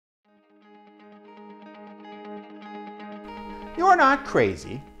You're not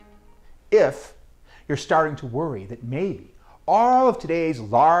crazy if you're starting to worry that maybe all of today's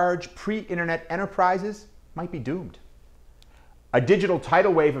large pre-internet enterprises might be doomed. A digital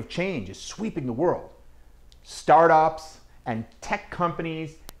tidal wave of change is sweeping the world. Startups and tech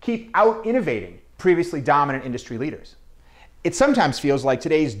companies keep out-innovating previously dominant industry leaders. It sometimes feels like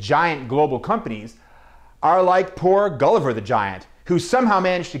today's giant global companies are like poor Gulliver the Giant, who somehow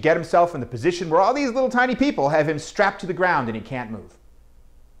managed to get himself in the position where all these little tiny people have him strapped to the ground and he can't move.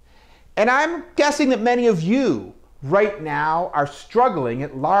 And I'm guessing that many of you right now are struggling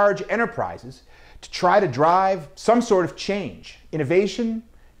at large enterprises to try to drive some sort of change, innovation,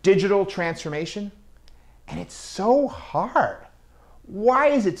 digital transformation. And it's so hard. Why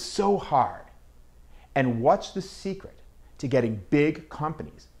is it so hard? And what's the secret to getting big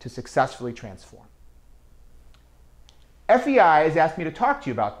companies to successfully transform? FEI has asked me to talk to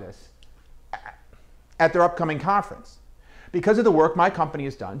you about this at their upcoming conference because of the work my company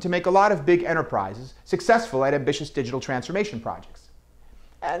has done to make a lot of big enterprises successful at ambitious digital transformation projects.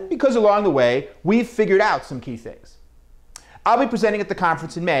 And because along the way, we've figured out some key things. I'll be presenting at the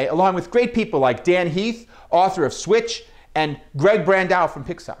conference in May along with great people like Dan Heath, author of Switch, and Greg Brandow from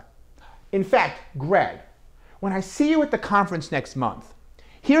Pixar. In fact, Greg, when I see you at the conference next month,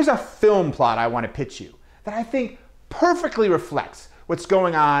 here's a film plot I want to pitch you that I think perfectly reflects what's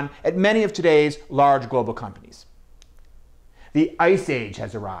going on at many of today's large global companies. The Ice Age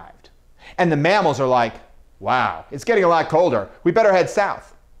has arrived, and the mammals are like, wow, it's getting a lot colder, we better head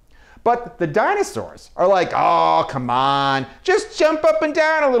south. But the dinosaurs are like, oh, come on, just jump up and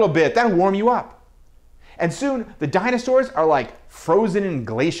down a little bit, that'll warm you up. And soon the dinosaurs are like frozen in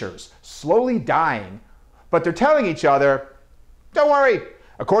glaciers, slowly dying, but they're telling each other, don't worry,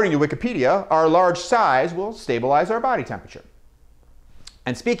 according to Wikipedia, our large size will stabilize our body temperature.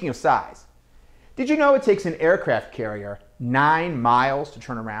 And speaking of size, did you know it takes an aircraft carrier 9 miles to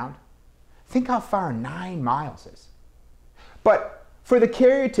turn around? Think how far 9 miles is. But for the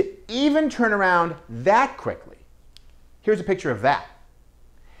carrier to even turn around that quickly, here's a picture of that.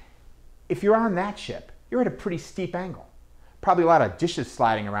 If you're on that ship, you're at a pretty steep angle. Probably a lot of dishes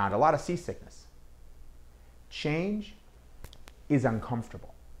sliding around, a lot of seasickness. Change is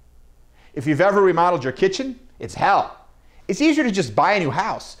uncomfortable. If you've ever remodeled your kitchen, it's hell. It's easier to just buy a new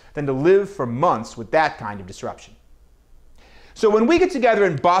house than to live for months with that kind of disruption. So when we get together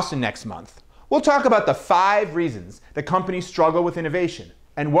in Boston next month, we'll talk about the 5 reasons that companies struggle with innovation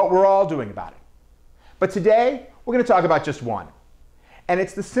and what we're all doing about it. But today, we're going to talk about just one. And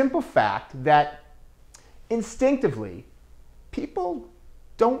it's the simple fact that instinctively, people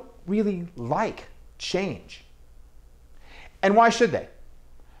don't really like change. And why should they?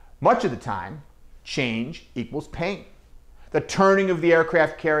 Much of the time, change equals pain. The turning of the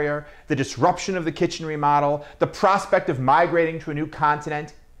aircraft carrier, the disruption of the kitchen remodel, the prospect of migrating to a new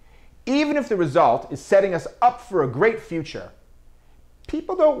continent. Even if the result is setting us up for a great future,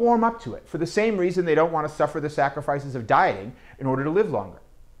 people don't warm up to it for the same reason they don't want to suffer the sacrifices of dieting in order to live longer.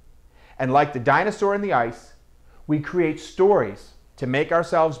 And like the dinosaur in the ice, we create stories to make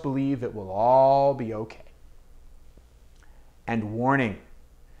ourselves believe it will all be okay. And warning,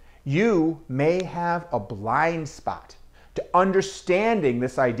 you may have a blind spot to understanding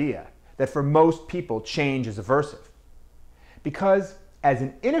this idea that for most people change is aversive. Because as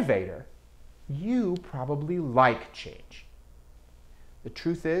an innovator, you probably like change. The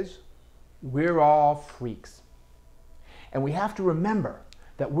truth is, we're all freaks. And we have to remember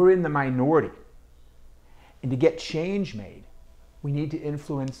that we're in the minority. And to get change made, we need to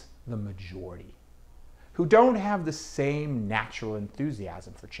influence the majority, who don't have the same natural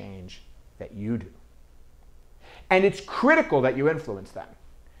enthusiasm for change that you do. And it's critical that you influence them,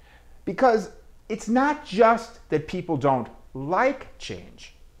 because it's not just that people don't like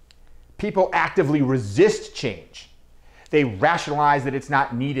change. People actively resist change. They rationalize that it's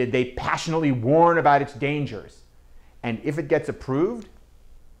not needed. They passionately warn about its dangers. And if it gets approved,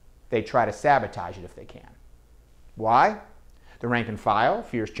 they try to sabotage it if they can. Why? The rank and file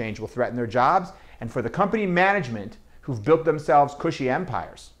fears change will threaten their jobs, and for the company management who've built themselves cushy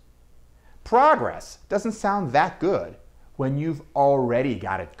empires. Progress doesn't sound that good when you've already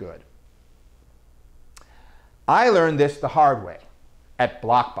got it good. I learned this the hard way at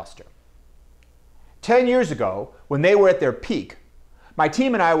Blockbuster. 10 years ago, when they were at their peak, my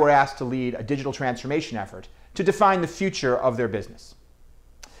team and I were asked to lead a digital transformation effort to define the future of their business.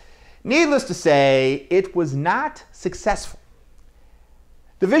 Needless to say, it was not successful.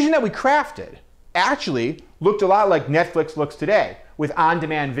 The vision that we crafted actually looked a lot like Netflix looks today, with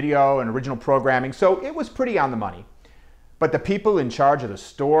on-demand video and original programming, so it was pretty on the money. But the people in charge of the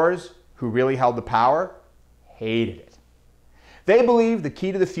stores who really held the power hated it. They believed the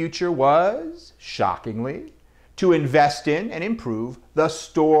key to the future was, shockingly, to invest in and improve the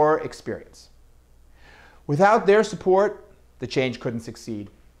store experience. Without their support, the change couldn't succeed.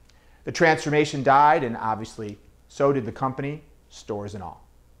 The transformation died, and obviously, so did the company, stores and all.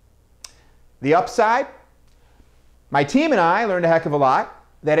 The upside? My team and I learned a heck of a lot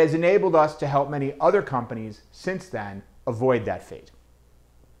that has enabled us to help many other companies since then avoid that fate.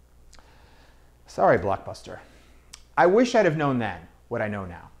 Sorry, Blockbuster. I wish I'd have known then what I know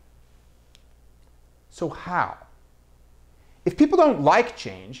now. So how? If people don't like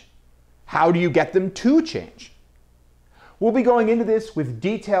change, how do you get them to change? We'll be going into this with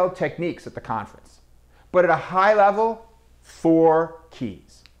detailed techniques at the conference, but at a high level, 4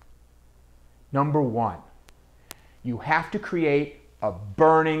 keys. Number 1, you have to create a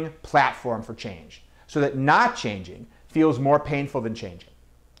burning platform for change so that not changing feels more painful than changing.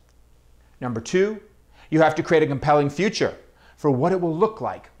 Number 2, you have to create a compelling future for what it will look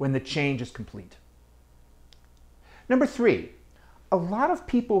like when the change is complete. Number 3, a lot of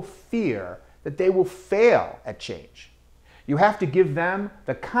people fear that they will fail at change. You have to give them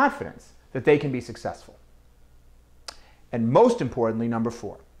the confidence that they can be successful. And most importantly, number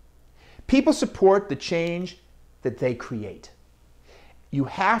 4, people support the change that they create. You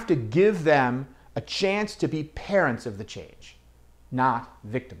have to give them a chance to be parents of the change, not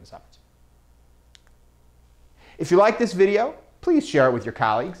victims of it. If you like this video, please share it with your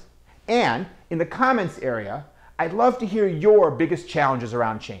colleagues. And in the comments area, I'd love to hear your biggest challenges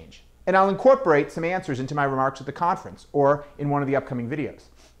around change. And I'll incorporate some answers into my remarks at the conference or in one of the upcoming videos.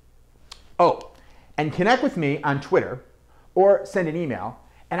 Oh, and connect with me on Twitter or send an email,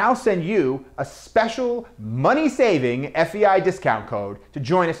 and I'll send you a special money-saving FEI discount code to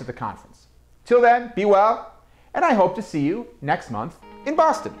join us at the conference. Till then, be well, and I hope to see you next month in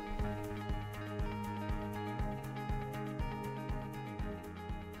Boston.